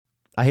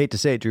I hate to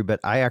say it, Drew, but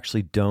I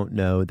actually don't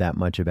know that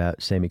much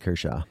about Sammy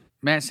Kershaw.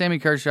 Man, Sammy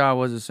Kershaw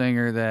was a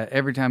singer that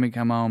every time he'd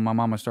come on, my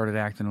mama started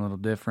acting a little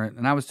different.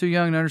 And I was too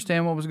young to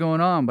understand what was going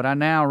on, but I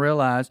now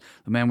realize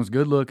the man was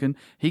good looking,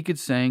 he could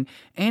sing,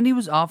 and he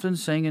was often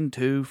singing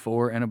to,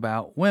 for, and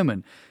about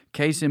women.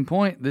 Case in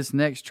point, this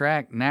next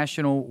track,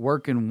 National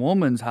Working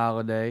Woman's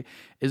Holiday,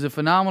 is a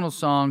phenomenal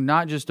song,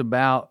 not just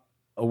about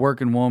a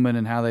working woman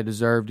and how they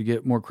deserve to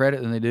get more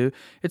credit than they do.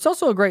 It's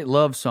also a great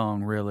love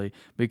song, really,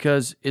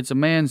 because it's a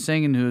man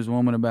singing to his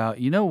woman about,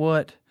 you know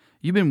what,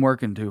 you've been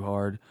working too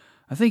hard.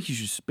 I think you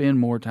should spend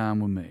more time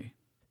with me.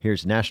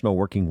 Here's National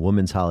Working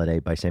Women's Holiday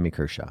by Sammy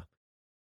Kershaw.